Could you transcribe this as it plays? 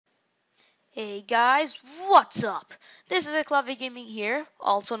Hey guys, what's up? This is Eclavi Gaming here,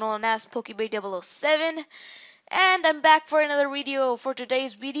 also known as Pokebay007, and I'm back for another video. For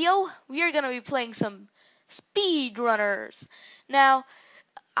today's video, we are gonna be playing some speedrunners. Now,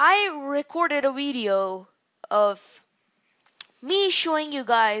 I recorded a video of me showing you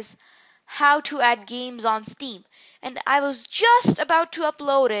guys how to add games on Steam, and I was just about to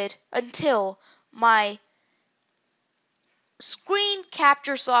upload it until my screen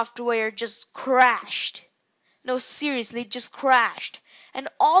capture software just crashed. No, seriously, it just crashed. And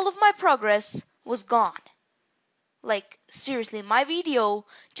all of my progress was gone. Like, seriously, my video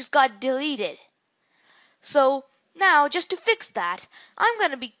just got deleted. So, now, just to fix that, I'm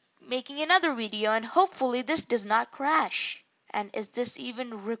gonna be making another video and hopefully this does not crash. And is this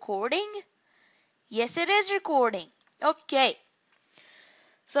even recording? Yes, it is recording. Okay.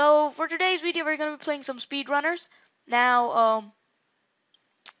 So, for today's video, we're gonna be playing some speedrunners. Now,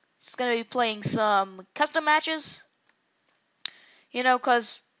 it's gonna be playing some custom matches.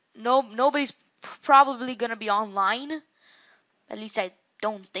 Cause nobody's probably gonna be online. At least I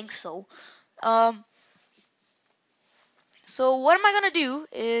don't think so. Um, so what am I gonna do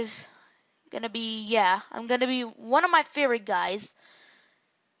is I'm gonna be one of my favorite guys.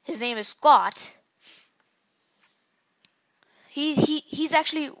 His name is Scott. He's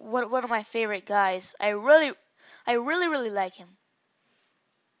actually one of my favorite guys. I really like him.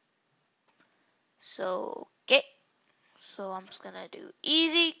 So okay. So I'm just gonna do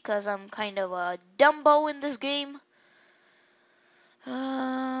easy because I'm kind of a Dumbo in this game. Gonna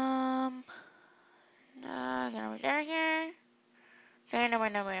be down here.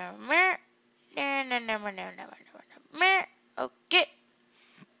 Okay.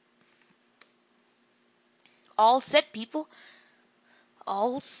 All set, people.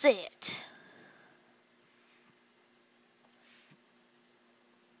 All set.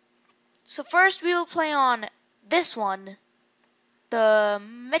 So first we will play on this one, the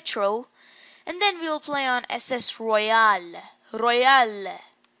Metro, and then we will play on SS Royale. Royale.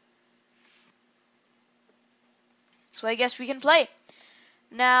 So I guess we can play.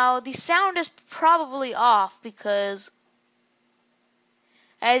 Now the sound is probably off because,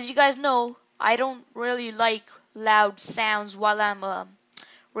 as you guys know, I don't really like loud sounds while I'm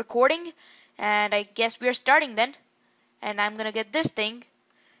recording. And I guess we are starting then. And I'm gonna get this thing.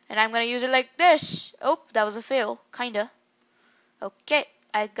 And I'm gonna use it like this. Oh, that was a fail. Kinda. Okay,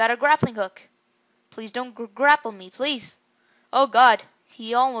 I got a grappling hook. Please don't grapple me, please. Oh god,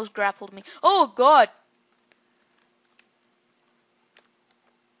 he almost grappled me. Oh god.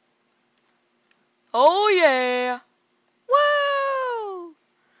 Oh yeah. Woo!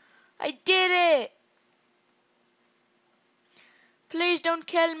 I did it. Please don't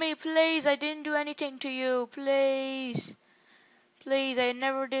kill me, please. I didn't do anything to you, please. Please, I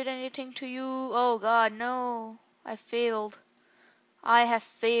never did anything to you. Oh god, no. I failed. I have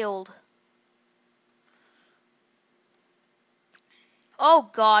failed.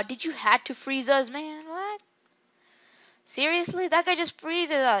 Oh god, did you have to freeze us, man? What? Seriously? That guy just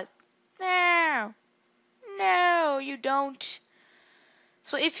freezes us. No. No, you don't.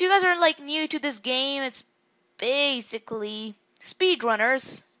 So if you guys are like new to this game, it's basically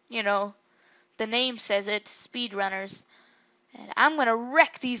speedrunners. The name says it, speedrunners. And I'm gonna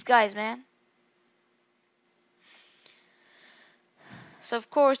wreck these guys, man. So of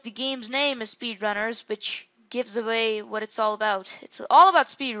course the game's name is Speedrunners, which gives away what it's all about. It's all about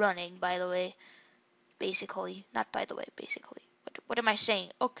speedrunning, by the way. Basically. Not by the way, basically. What am I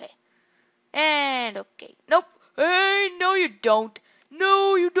saying? Okay. And okay. Nope. Hey, no you don't.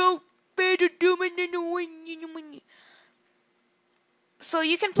 No you don't. So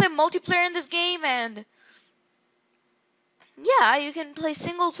you can play multiplayer in this game, and yeah, you can play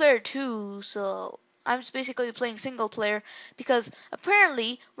single player too. So I'm just basically playing single player because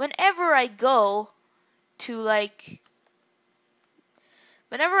apparently whenever I go to like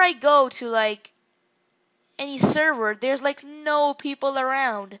any server, there's like no people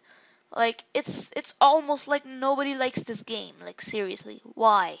around. Like it's almost like nobody likes this game. Like seriously,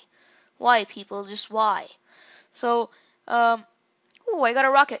 why? Why, people? Just why? So, ooh, I got a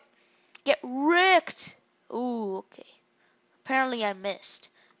rocket. Get wrecked. Ooh, okay. Apparently I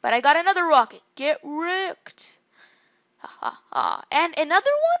missed. But I got another rocket. Get wrecked. Ha ha ha. And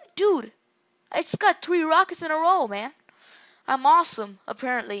another one? Dude, I just got 3 rockets in a row, man. I'm awesome,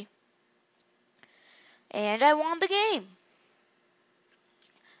 apparently. And I won the game.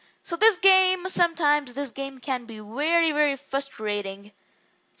 So sometimes this game can be very, very frustrating.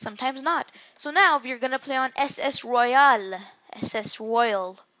 Sometimes not. So now we're gonna play on SS Royale. SS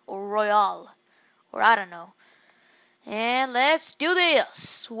Royal. Or Royale. Or I don't know. And let's do this.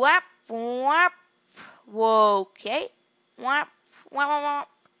 Swap. whap. Whoa, okay. Whap, whap, whap, whap.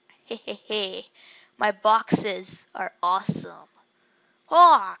 Hehehe. My boxes are awesome.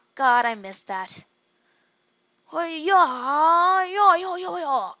 Oh, God, I missed that. Oh, yeah, yeah, yeah, yeah,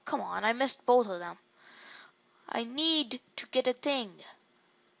 yeah. Come on, I missed both of them. I need to get a thing.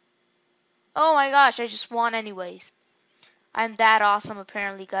 Oh my gosh, I just won anyways. I'm that awesome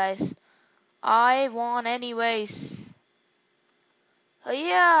apparently, guys. I won anyways.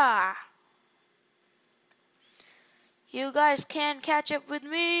 Yeah. You guys can't catch up with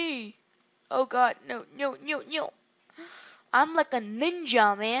me. Oh god, no, no, no, no. I'm like a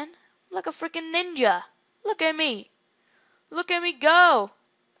ninja, man. I'm like a freaking ninja. Look at me. Look at me go.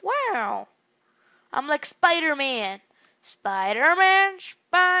 Wow. I'm like Spider-Man. Spider-Man,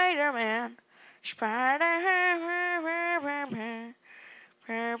 Spider-Man. Spider-Man.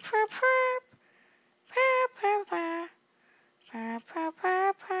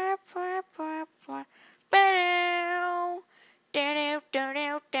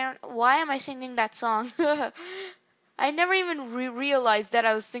 Why am I singing that song? I never even realized that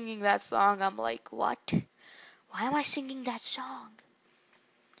I was singing that song. I'm like, what? Why am I singing that song?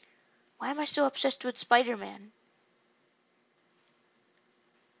 Why am I so obsessed with Spider-Man?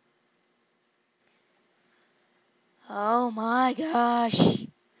 Oh my gosh.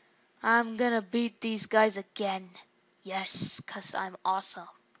 I'm gonna beat these guys again. Yes, 'cause I'm awesome.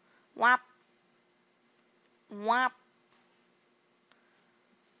 Whap, whap,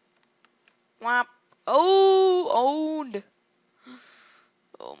 whap. Oh, owned.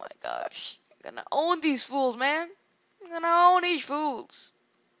 Oh my gosh. I'm gonna own these fools, man. I'm gonna own these fools.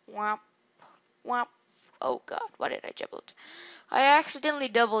 Whap, whap. Oh god, why did I double it? I accidentally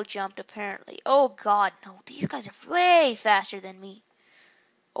double jumped apparently. Oh god, no. These guys are way faster than me.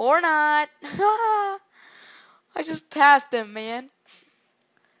 Or not. I just passed them, man.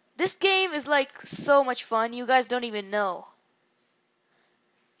 This game is like so much fun. You guys don't even know.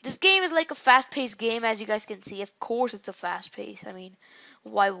 This game is like a fast-paced game, as you guys can see. Of course it's a fast-paced. I mean,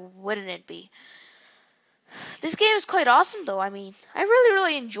 why wouldn't it be? This game is quite awesome, though. I mean, I really,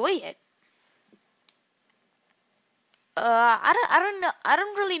 really enjoy it. I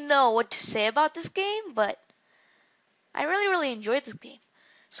don't really know what to say about this game, but I really, really enjoyed this game.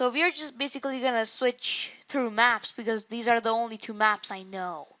 So we are just basically gonna switch through maps because these are the only two maps I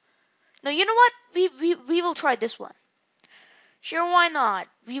know. No, you know what? We will try this one. Sure, why not?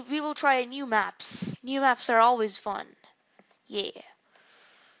 We will try new maps. New maps are always fun. Yeah.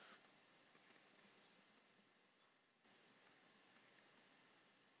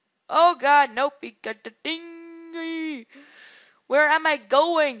 Oh god, nope, we got the ding. Where am I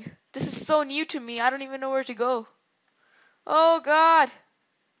going? This is so new to me. I don't even know where to go. Oh god.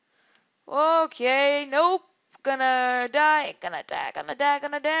 Okay, nope. Gonna die, gonna die, gonna die,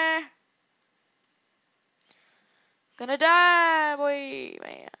 gonna die. Gonna die, boy.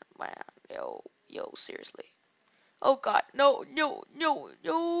 Man, man. Yo, yo, seriously. Oh god, no, no, no,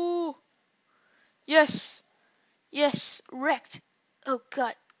 no. Yes, yes, wrecked. Oh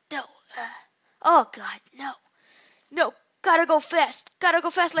god, no. Oh god, no. No, gotta go fast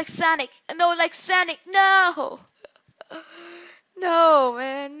like Sonic. No, like Sonic, no. No,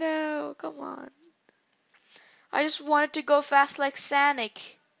 man, no, come on. I just wanted to go fast like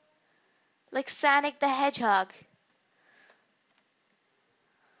Sonic. Like Sonic the Hedgehog.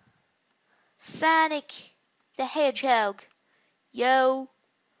 Sonic the Hedgehog. Yo,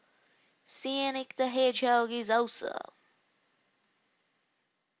 Sonic the Hedgehog is awesome.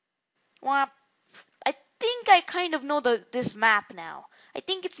 Whap. I think I kind of know this map now. I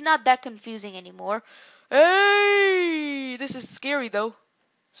think it's not that confusing anymore. Hey, this is scary though.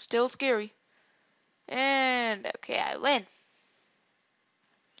 Still scary. And okay, I win.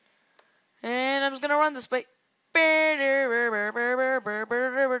 And I'm just gonna run this way.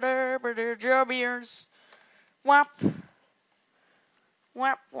 Jobbiers. Whap.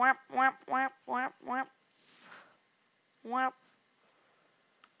 Whap, whap, whap, whap, whap, whap. Whap.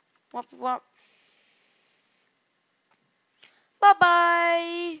 Whap, whap. Bye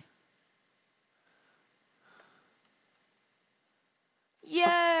bye.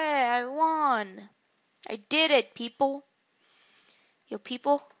 Yeah, I won. I did it, people. Yo,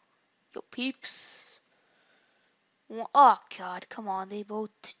 people. Yo, peeps. Oh, God, come on. They both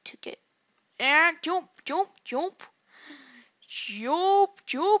took it. And jump, jump, jump. Jump,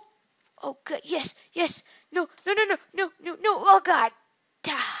 jump. Oh, good. Yes, yes. No, no, no, no, no, no, no. Oh, God.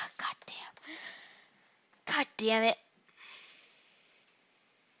 Ah, God damn. God damn it.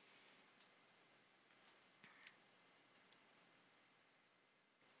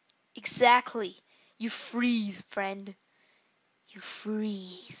 Exactly. You freeze, friend. You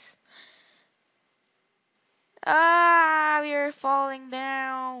freeze. Ah, we're falling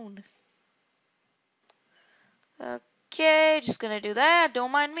down. Okay, just gonna do that.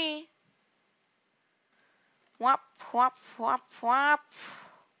 Don't mind me. Whop, whop, whop, whop.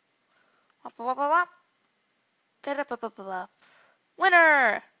 Whop, whop, whop, whop. Da-da-ba-ba-ba-ba.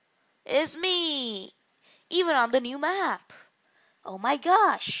 Winner is me, even on the new map. Oh my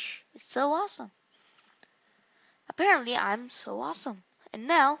gosh, it's so awesome. Apparently, I'm so awesome. And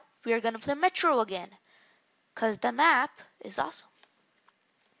now, we are gonna play Metro again, cause the map is awesome.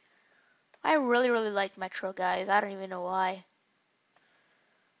 I really like Metro, guys. I don't even know why.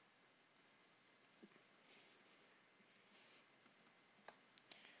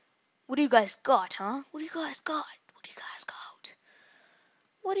 What do you guys got, huh? What do you guys got? What do you guys got?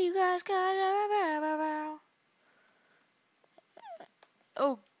 What do you guys got?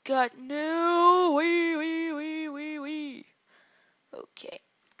 Oh God, no! Wee. Okay.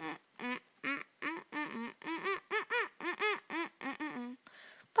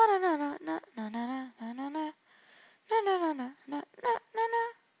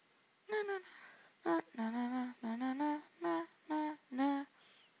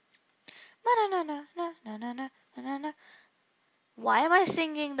 Why am I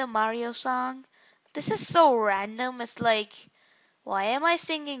singing the Mario song? This is so random. It's like, why am I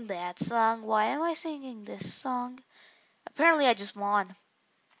singing that song? Why am I singing this song? Apparently, I just won.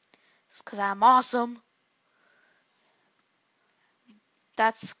 It's because I'm awesome.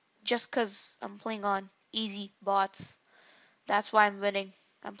 That's just because I'm playing on easy bots. That's why I'm winning.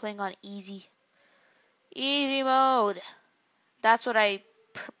 I'm playing on easy. Easy mode. That's what I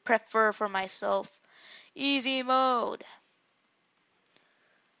prefer for myself. Easy mode.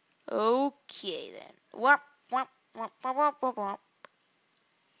 Okay then. Whop, whop, whop, whop, whop, whop, whop.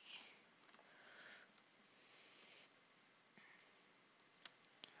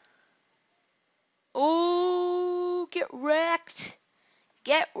 Oh, get wrecked.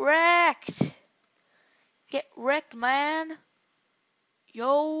 Get wrecked. Get wrecked, man.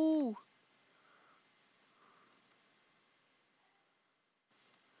 Yo.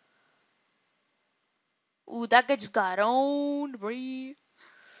 Ooh, that guy just got owned, bro.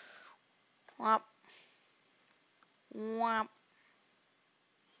 Whop, whop.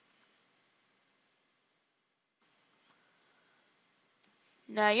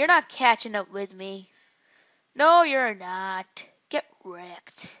 No, you're not catching up with me. No, you're not. Get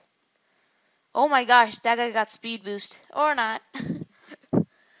wrecked. Oh my gosh, that guy got speed boost. Or not.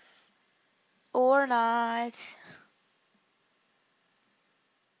 Or not.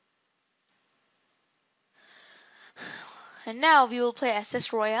 And now we will play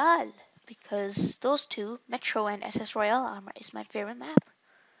SS Royale. Because those two, Metro and SS Royale, is my favorite map.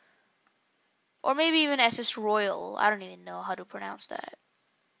 Or maybe even SS Royal. I don't even know how to pronounce that.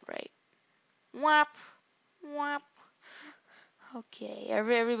 Right. Whap. Whap. Okay,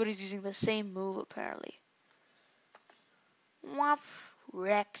 everybody's using the same move apparently. Whap.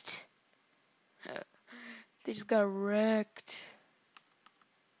 Wrecked. They just got wrecked.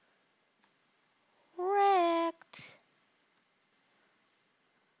 Wrecked.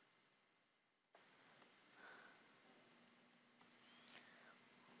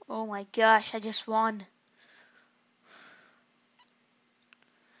 Oh my gosh, I just won.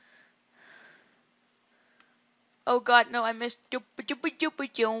 Oh god, no, I missed.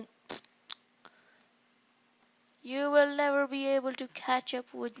 You will never be able to catch up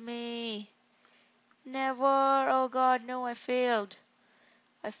with me. Never. Oh god, no, I failed.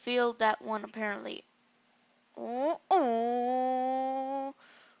 I failed that one apparently. Oh, oh,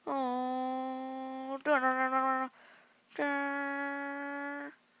 oh.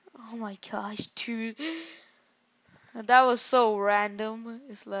 Oh my gosh, dude. That was so random.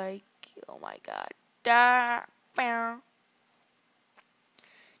 It's like, oh my god. Da, bow.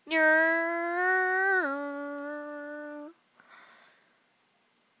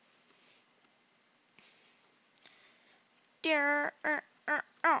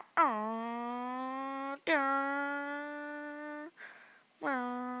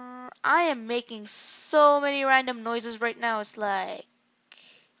 I am making so many random noises right now. It's like,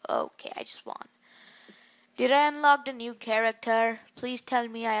 okay, I just won. Did I unlock the new character? Please tell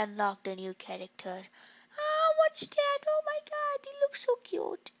me I unlocked a new character. Ah, what's that? Oh my god, he looks so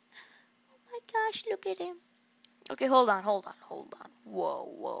cute. Oh my gosh, look at him. Okay, hold on. Whoa.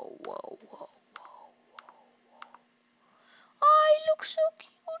 Oh, he looks so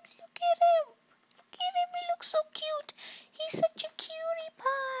cute. Look at him. Look at him, he looks so cute. He's such a cutie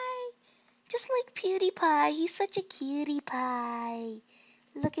pie. Just like PewDiePie, he's such a cutie pie.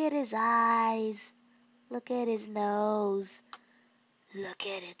 Look at his eyes. Look at his nose. Look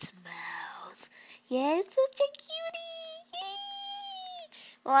at its mouth. mouth. Yeah, it's such a cutie. Yay!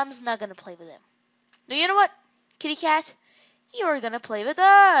 Well, I'm just not gonna play with him. No, you know what, kitty cat? You're gonna play with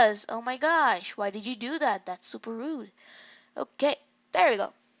us. Oh my gosh, why did you do that? That's super rude. Okay, there you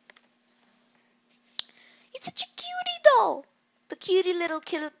go. He's such a cutie though. The cutie little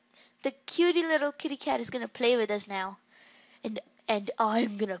kitty cat is gonna play with us now, and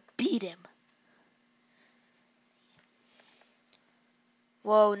I'm gonna beat him.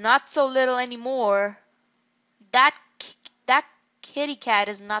 Whoa, not so little anymore. That that kitty cat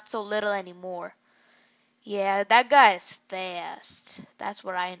is not so little anymore. Yeah, that guy is fast. That's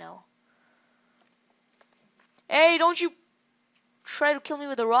what I know. Hey, don't you try to kill me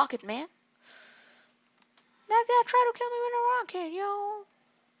with a rocket, man. That guy tried to kill me with a rocket, yo.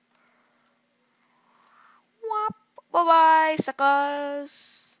 Whop. Bye-bye,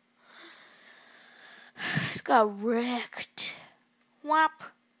 suckers. This got wrecked. Whop.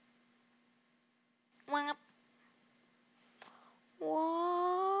 Whop.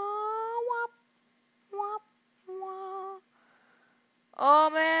 Whop. Whop. Whop. Oh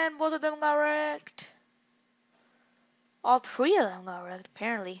man, both of them got wrecked. All three of them got wrecked,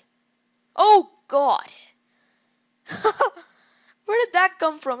 apparently. Oh god. Where did that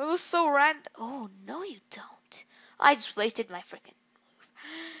come from? It was so random. Oh, no you don't. I just wasted my freaking move.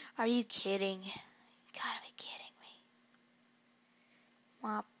 Are you kidding? You gotta be kidding me.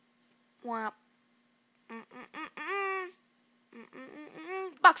 Whop, whop. Mm-mm-mm-mm.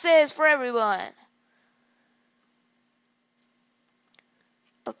 Mm-mm-mm-mm. Boxes for everyone.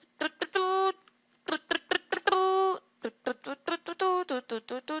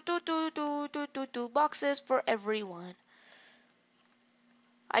 Boxes for everyone.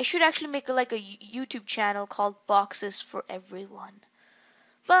 I should actually make like a YouTube channel called Boxes for Everyone.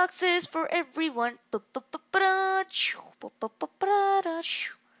 Boxes for everyone.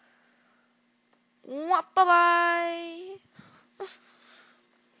 Bye-bye.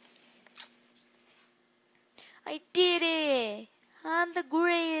 I did it. I'm the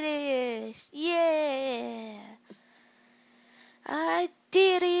greatest. Yeah. I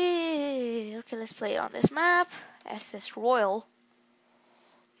did it. Okay, let's play on this map. SS Royal.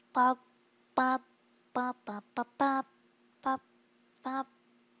 Pop, pop, pop, pop, pop, pop, pop, pop.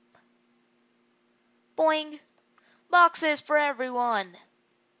 Boing. Boxes for everyone.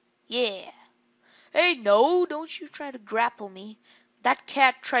 Yeah. Hey, no, don't you try to grapple me. That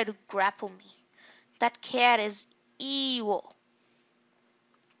cat tried to grapple me. That cat is evil.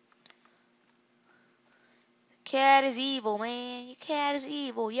 Cat is evil, man. Your cat is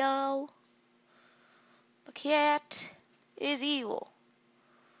evil, yo. The cat is evil.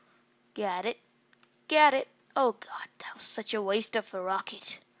 Got it. Got it. Oh god, that was such a waste of the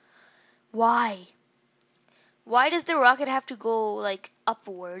rocket. Why? Why does the rocket have to go, like,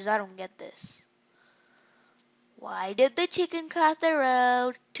 upwards? I don't get this. Why did the chicken cross the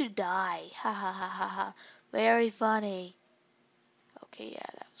road to die? Ha ha ha ha ha. Very funny. Okay,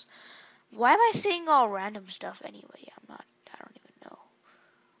 yeah, that was... Why am I saying all random stuff anyway? I don't even know.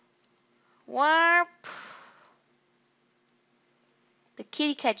 Warp. The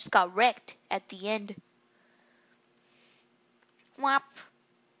kitty cat just got wrecked at the end. Whop.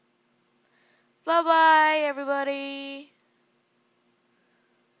 Bye-bye, everybody.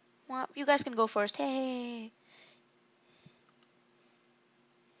 Whop. You guys can go first. Hey.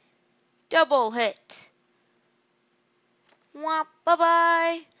 Double hit. Whop.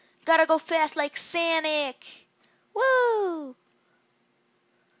 Bye-bye. Gotta go fast like Sonic. Woo.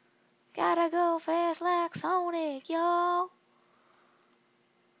 Gotta go fast like Sonic, yo.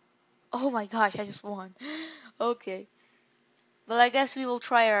 Oh my gosh, I just won. Okay. Well, I guess we will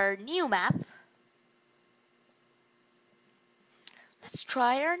try our new map. Let's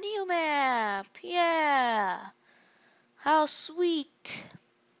try our new map. Yeah. How sweet.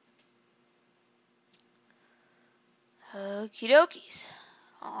 Okie dokies.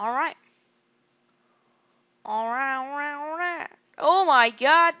 Alright. Alright. Oh my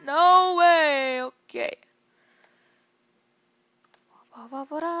god, no way. Okay.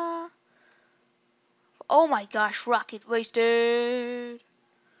 Oh my gosh, rocket wasted.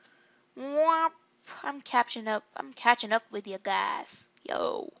 Whop. I'm catching up. I'm catching up with you guys.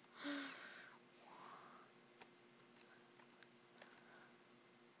 Yo.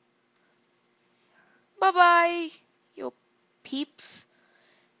 Bye bye. Yo peeps.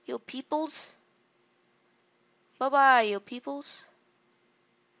 Yo peoples. Bye bye, yo peoples.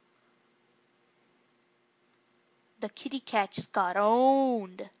 The kitty cat just got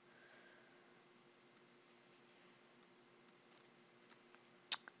owned.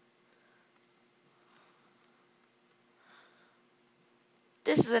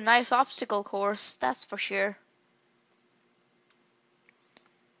 This is a nice obstacle course, that's for sure.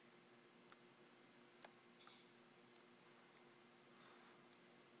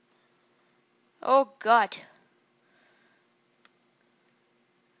 Oh god.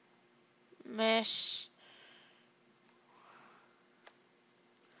 Miss.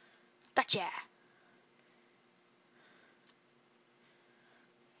 Gotcha.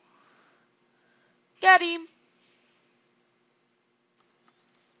 Got him.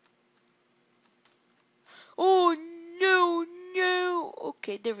 Oh no, no.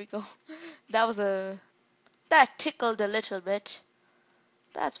 Okay, there we go. That tickled a little bit.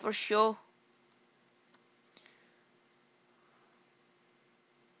 That's for sure.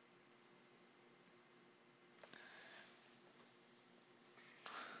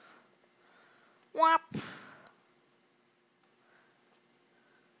 Whop.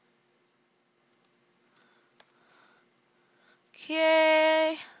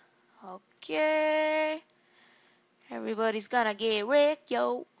 Okay. Okay. Everybody's gonna get wrecked,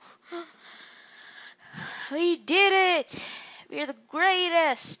 yo. We did it! We're the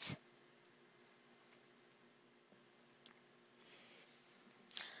greatest!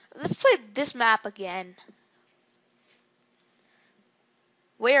 Let's play this map again.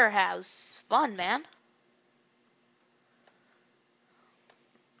 Warehouse. Fun, man.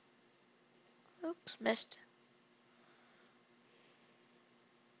 Oops, missed.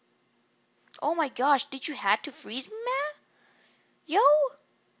 Oh my gosh, did you have to freeze me, man? Yo?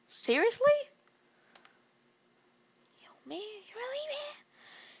 Seriously? Yo, man, really, man?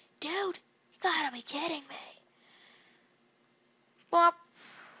 Dude, you gotta be kidding me. Bop.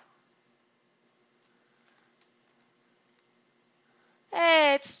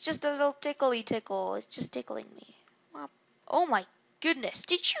 Hey, it's just a little tickly tickle. It's just tickling me. Bop. Oh my goodness,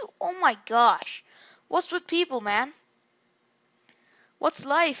 did you? Oh my gosh. What's with people, man? What's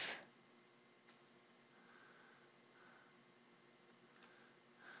life?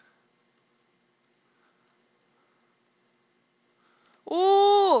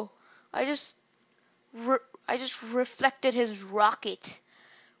 Ooh! I just I just reflected his rocket.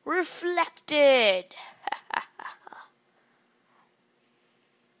 Reflected.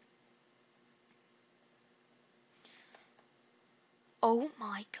 Oh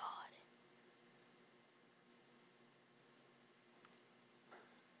my god.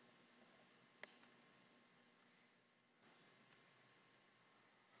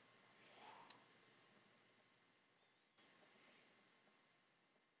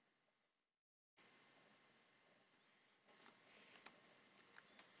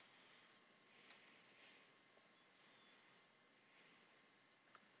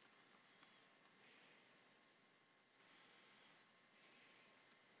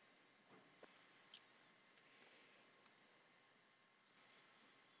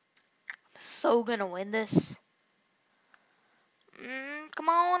 I'm so gonna win this. Come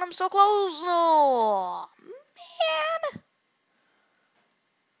on, I'm so close. No, man.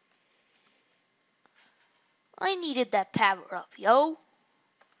 I needed that power up, yo.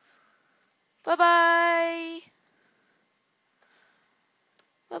 Bye bye.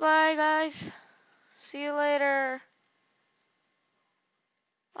 Bye bye, guys. See you later.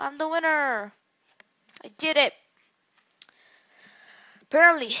 I'm the winner. I did it.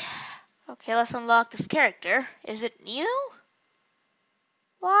 Apparently. Okay, let's unlock this character. Is it new?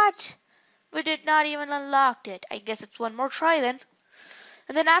 What? We did not even unlock it. I guess it's one more try then.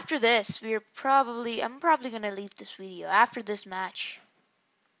 And then after this, I'm probably gonna leave this video after this match.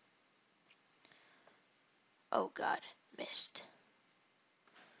 Oh god, missed.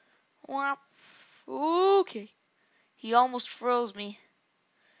 Whop. Okay. He almost froze me.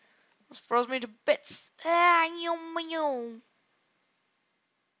 Almost froze me to bits. Ah, yum, yum.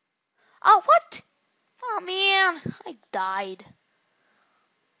 Oh, what? Oh man, I died.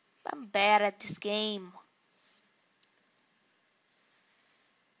 I'm bad at this game.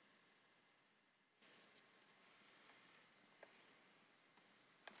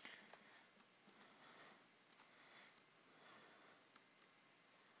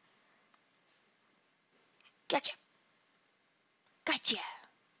 Gotcha. Gotcha.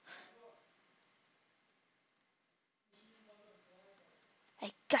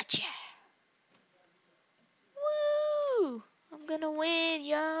 I gotcha. Woo! I'm gonna win,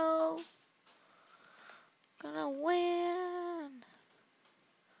 yo. Gonna win.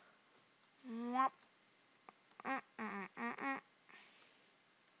 Mwah.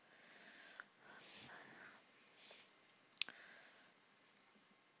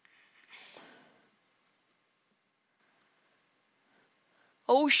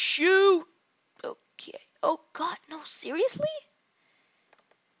 Oh shoot! Okay. Oh god, no, seriously?